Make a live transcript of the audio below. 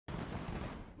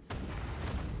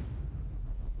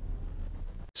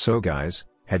So guys,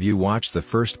 have you watched the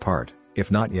first part?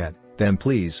 If not yet, then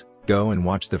please, go and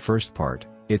watch the first part,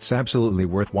 it's absolutely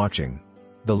worth watching.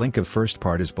 The link of first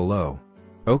part is below.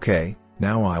 Okay,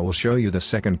 now I will show you the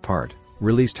second part,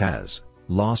 released as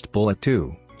Lost Bullet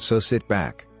 2, so sit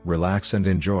back, relax and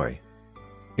enjoy.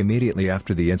 Immediately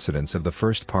after the incidents of the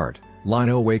first part,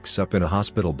 Lino wakes up in a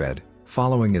hospital bed,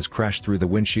 following his crash through the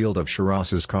windshield of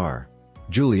Shiraz's car.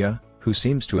 Julia, who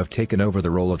seems to have taken over the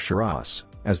role of Shiraz,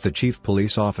 as the chief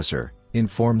police officer,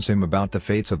 informs him about the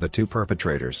fates of the two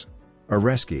perpetrators.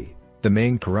 Areski, the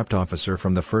main corrupt officer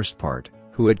from the first part,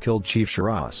 who had killed Chief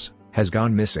Shiraz, has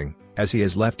gone missing, as he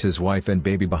has left his wife and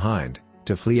baby behind,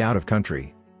 to flee out of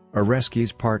country.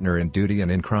 Areski's partner in duty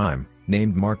and in crime,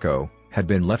 named Marco, had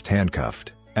been left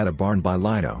handcuffed, at a barn by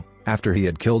Lino, after he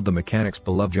had killed the mechanic's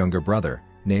beloved younger brother,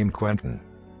 named Quentin.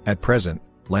 At present,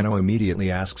 Lino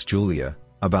immediately asks Julia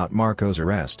about Marco's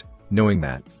arrest, knowing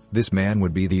that this man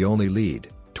would be the only lead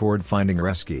toward finding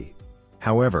Areski.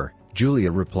 However, Julia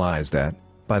replies that,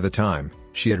 by the time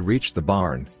she had reached the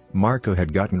barn, Marco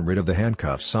had gotten rid of the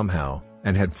handcuffs somehow,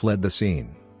 and had fled the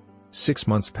scene. 6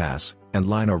 months pass, and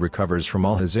Lino recovers from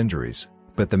all his injuries,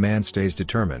 but the man stays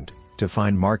determined to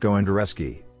find Marco and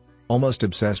Areski. Almost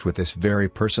obsessed with this very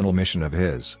personal mission of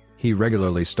his, he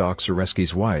regularly stalks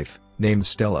Areski's wife, named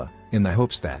Stella, in the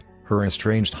hopes that her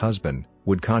estranged husband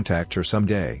would contact her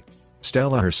someday.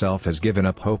 Stella herself has given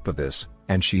up hope of this,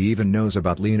 and she even knows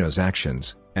about Lino's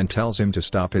actions, and tells him to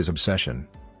stop his obsession.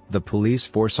 The police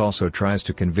force also tries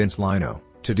to convince Lino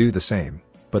to do the same,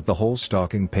 but the whole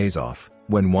stalking pays off,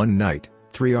 when one night,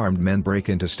 3 armed men break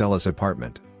into Stella's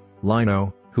apartment.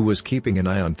 Lino, who was keeping an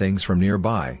eye on things from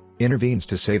nearby, intervenes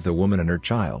to save the woman and her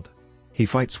child. He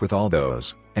fights with all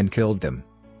those, and killed them.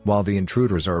 While the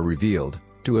intruders are revealed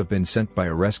to have been sent by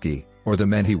Areski, or the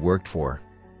men he worked for.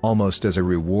 Almost as a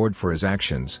reward for his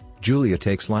actions, Julia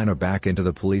takes Lino back into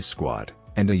the police squad,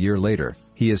 and a year later,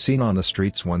 he is seen on the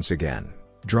streets once again,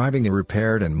 driving a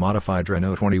repaired and modified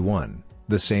Renault 21,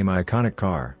 the same iconic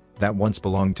car that once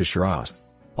belonged to Shiraz.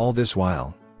 All this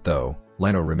while, though,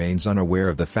 Lino remains unaware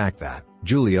of the fact that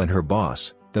Julia and her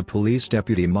boss, the police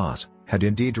deputy Moss, had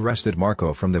indeed arrested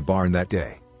Marco from the barn that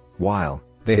day. While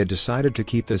they had decided to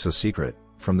keep this a secret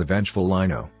from the vengeful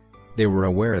Lino, they were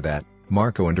aware that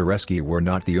Marco and Areski were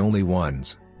not the only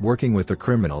ones working with the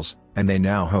criminals, and they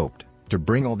now hoped to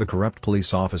bring all the corrupt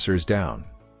police officers down.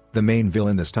 The main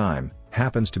villain this time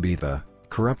happens to be the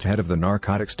corrupt head of the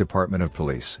narcotics department of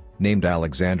police, named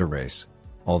Alexander Race.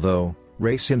 Although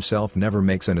Race himself never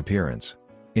makes an appearance.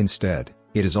 Instead,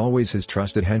 it is always his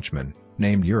trusted henchman,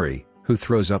 named Yuri, who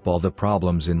throws up all the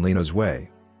problems in Lino's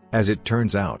way. As it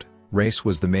turns out, Race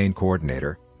was the main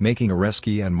coordinator, making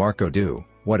Areski and Marco do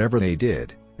whatever they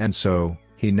did, and so,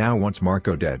 he now wants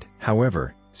Marco dead.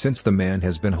 However, since the man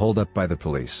has been holed up by the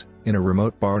police, in a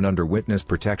remote barn under witness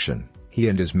protection, he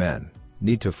and his men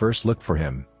need to first look for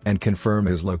him, and confirm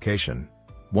his location.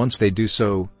 Once they do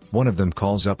so, one of them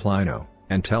calls up Lino,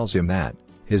 and tells him that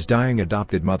his dying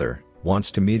adopted mother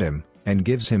wants to meet him, and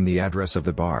gives him the address of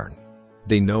the barn.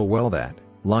 They know well that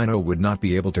Lino would not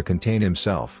be able to contain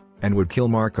himself, and would kill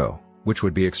Marco, which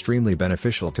would be extremely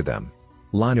beneficial to them.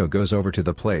 Lino goes over to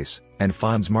the place, and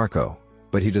finds Marco,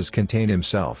 but he does contain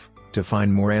himself, to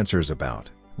find more answers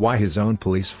about why his own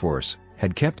police force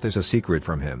had kept this a secret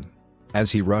from him.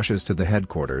 As he rushes to the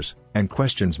headquarters, and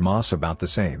questions Moss about the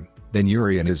same, then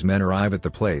Yuri and his men arrive at the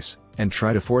place, and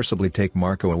try to forcibly take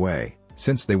Marco away,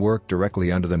 since they work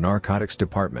directly under the narcotics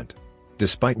department.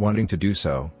 Despite wanting to do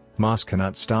so, Moss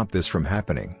cannot stop this from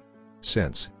happening,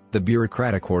 since the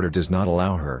bureaucratic order does not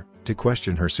allow her to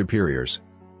question her superiors.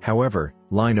 However,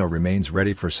 Lino remains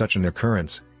ready for such an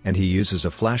occurrence, and he uses a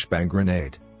flashbang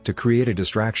grenade to create a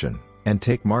distraction, and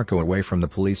take Marco away from the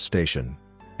police station.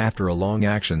 After a long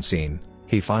action scene,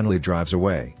 he finally drives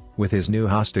away, with his new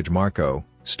hostage Marco,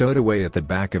 stowed away at the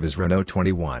back of his Renault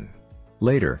 21.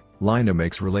 Later, Lino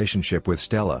makes relationship with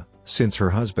Stella, since her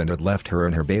husband had left her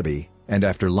and her baby, and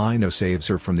after Lino saves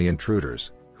her from the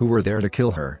intruders, who were there to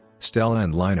kill her, Stella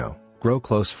and Lino grow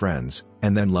close friends,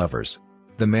 and then lovers.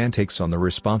 The man takes on the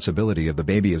responsibility of the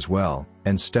baby as well,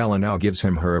 and Stella now gives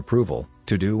him her approval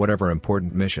to do whatever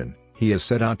important mission he has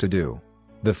set out to do.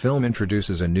 The film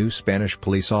introduces a new Spanish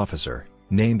police officer,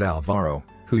 named Alvaro,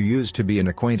 who used to be an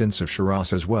acquaintance of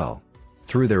Shiraz as well.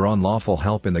 Through their unlawful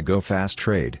help in the go-fast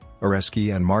trade,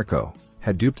 Areski and Marco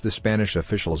had duped the Spanish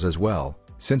officials as well,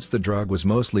 since the drug was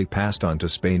mostly passed on to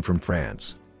Spain from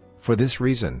France. For this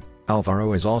reason,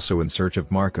 Alvaro is also in search of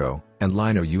Marco, and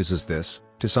Lino uses this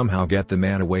to somehow get the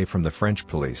man away from the French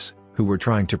police, who were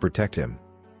trying to protect him.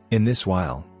 In this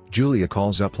while, Julia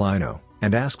calls up Lino,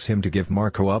 and asks him to give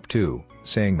Marco up too,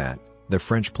 saying that The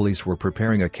French police were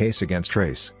preparing a case against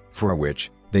Trace, for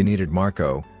which they needed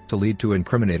Marco to lead to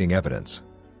incriminating evidence.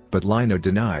 But Lino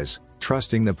denies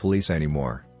trusting the police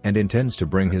anymore, and intends to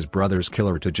bring his brother's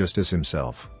killer to justice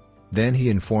himself. Then he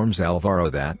informs Alvaro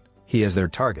that he is their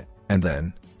target, and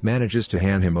then manages to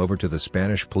hand him over to the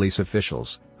Spanish police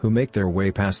officials, who make their way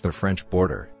past the French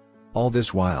border. All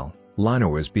this while,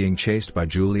 Lino is being chased by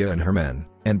Julia and her men,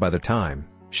 and by the time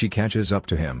she catches up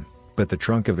to him, but the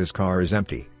trunk of his car is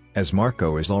empty, as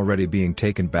Marco is already being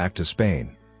taken back to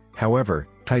Spain. However,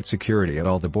 tight security at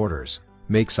all the borders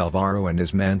makes Alvaro and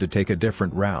his men to take a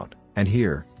different route, and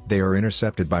here, they are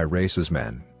intercepted by Race's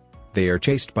men. They are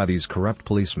chased by these corrupt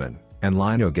policemen, and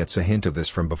Lino gets a hint of this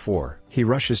from before. He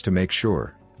rushes to make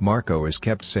sure Marco is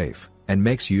kept safe, and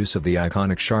makes use of the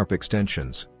iconic sharp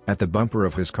extensions at the bumper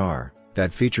of his car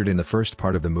that featured in the first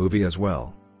part of the movie as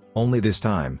well. Only this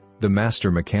time, the master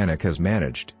mechanic has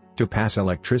managed to pass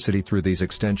electricity through these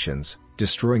extensions,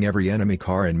 destroying every enemy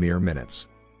car in mere minutes.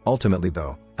 Ultimately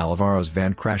though, Alvaro's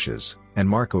van crashes, and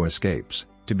Marco escapes,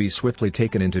 to be swiftly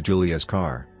taken into Julia's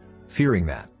car. Fearing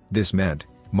that this meant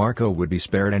Marco would be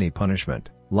spared any punishment,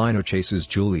 Lino chases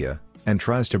Julia, and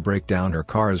tries to break down her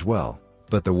car as well,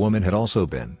 but the woman had also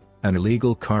been an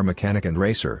illegal car mechanic and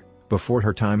racer before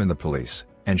her time in the police,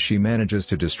 and she manages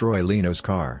to destroy Lino's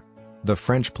car. The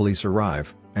French police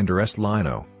arrive and arrest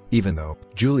Lino, even though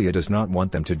Julia does not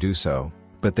want them to do so,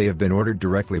 but they have been ordered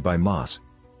directly by Moss.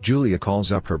 Julia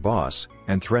calls up her boss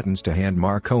and threatens to hand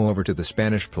Marco over to the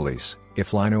Spanish police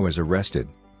if Lino is arrested,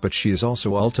 but she is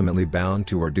also ultimately bound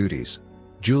to her duties.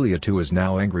 Julia too is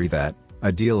now angry that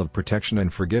a deal of protection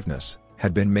and forgiveness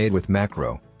had been made with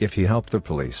Macro if he helped the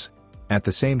police. At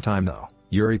the same time though,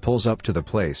 Yuri pulls up to the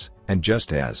place, and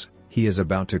just as he is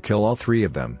about to kill all three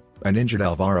of them, an injured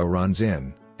Alvaro runs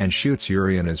in and shoots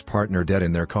Yuri and his partner dead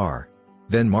in their car.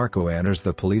 Then Marco enters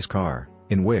the police car,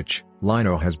 in which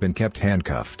Lino has been kept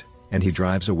handcuffed, and he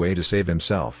drives away to save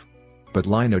himself. But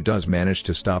Lino does manage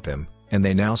to stop him, and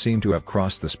they now seem to have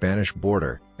crossed the Spanish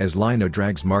border, as Lino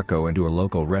drags Marco into a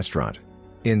local restaurant.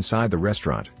 Inside the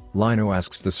restaurant, Lino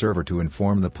asks the server to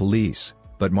inform the police,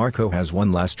 but Marco has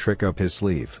one last trick up his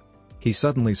sleeve. He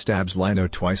suddenly stabs Lino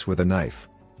twice with a knife.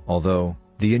 Although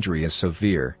the injury is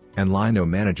severe, and Lino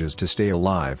manages to stay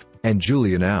alive, and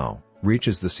Julia now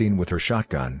reaches the scene with her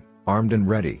shotgun, armed and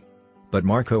ready. But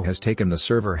Marco has taken the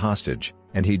server hostage,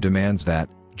 and he demands that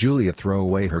Julia throw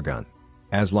away her gun.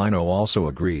 As Lino also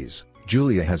agrees,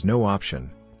 Julia has no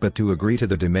option but to agree to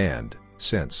the demand,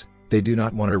 since they do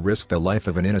not want to risk the life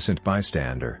of an innocent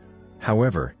bystander.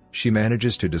 However, she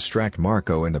manages to distract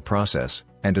Marco in the process,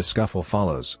 and a scuffle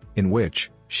follows, in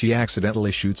which she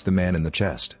accidentally shoots the man in the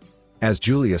chest. As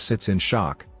Julia sits in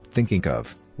shock, thinking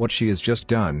of what she has just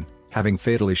done, having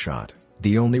fatally shot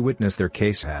the only witness their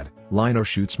case had, Lino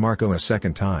shoots Marco a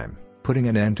second time, putting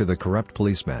an end to the corrupt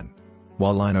policemen.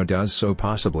 While Lino does so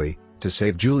possibly to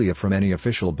save Julia from any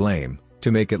official blame,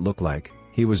 to make it look like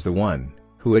he was the one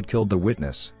who had killed the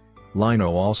witness.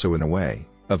 Lino also in a way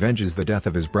avenges the death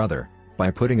of his brother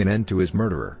by putting an end to his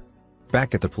murderer.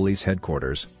 Back at the police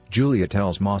headquarters, Julia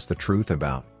tells Moss the truth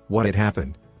about what had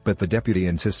happened, but the deputy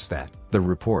insists that the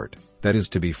report that is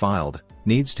to be filed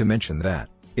needs to mention that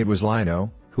it was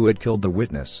Lino who had killed the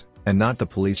witness, and not the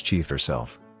police chief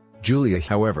herself. Julia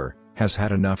however has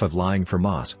had enough of lying for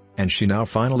Moss, and she now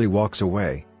finally walks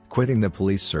away, quitting the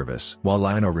police service while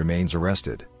Lino remains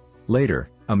arrested. Later,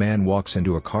 a man walks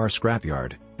into a car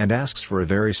scrapyard and asks for a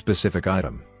very specific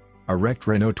item. A wrecked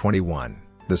Renault 21,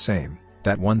 the same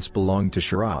that once belonged to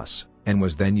Shiraz, and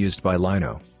was then used by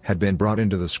Lino, had been brought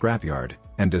into the scrapyard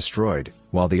and destroyed,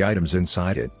 while the items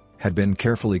inside it had been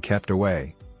carefully kept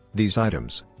away. These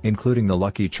items, including the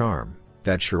lucky charm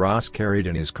that Shiraz carried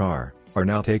in his car, are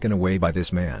now taken away by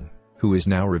this man, who is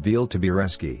now revealed to be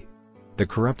Reski. The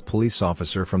corrupt police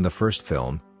officer from the first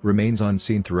film remains on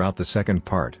scene throughout the second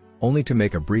part, only to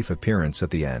make a brief appearance at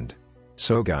the end.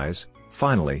 So guys,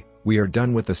 finally, we are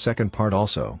done with the second part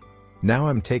also. Now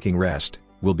I'm taking rest.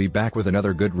 We'll be back with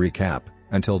another good recap.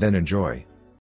 Until then, enjoy.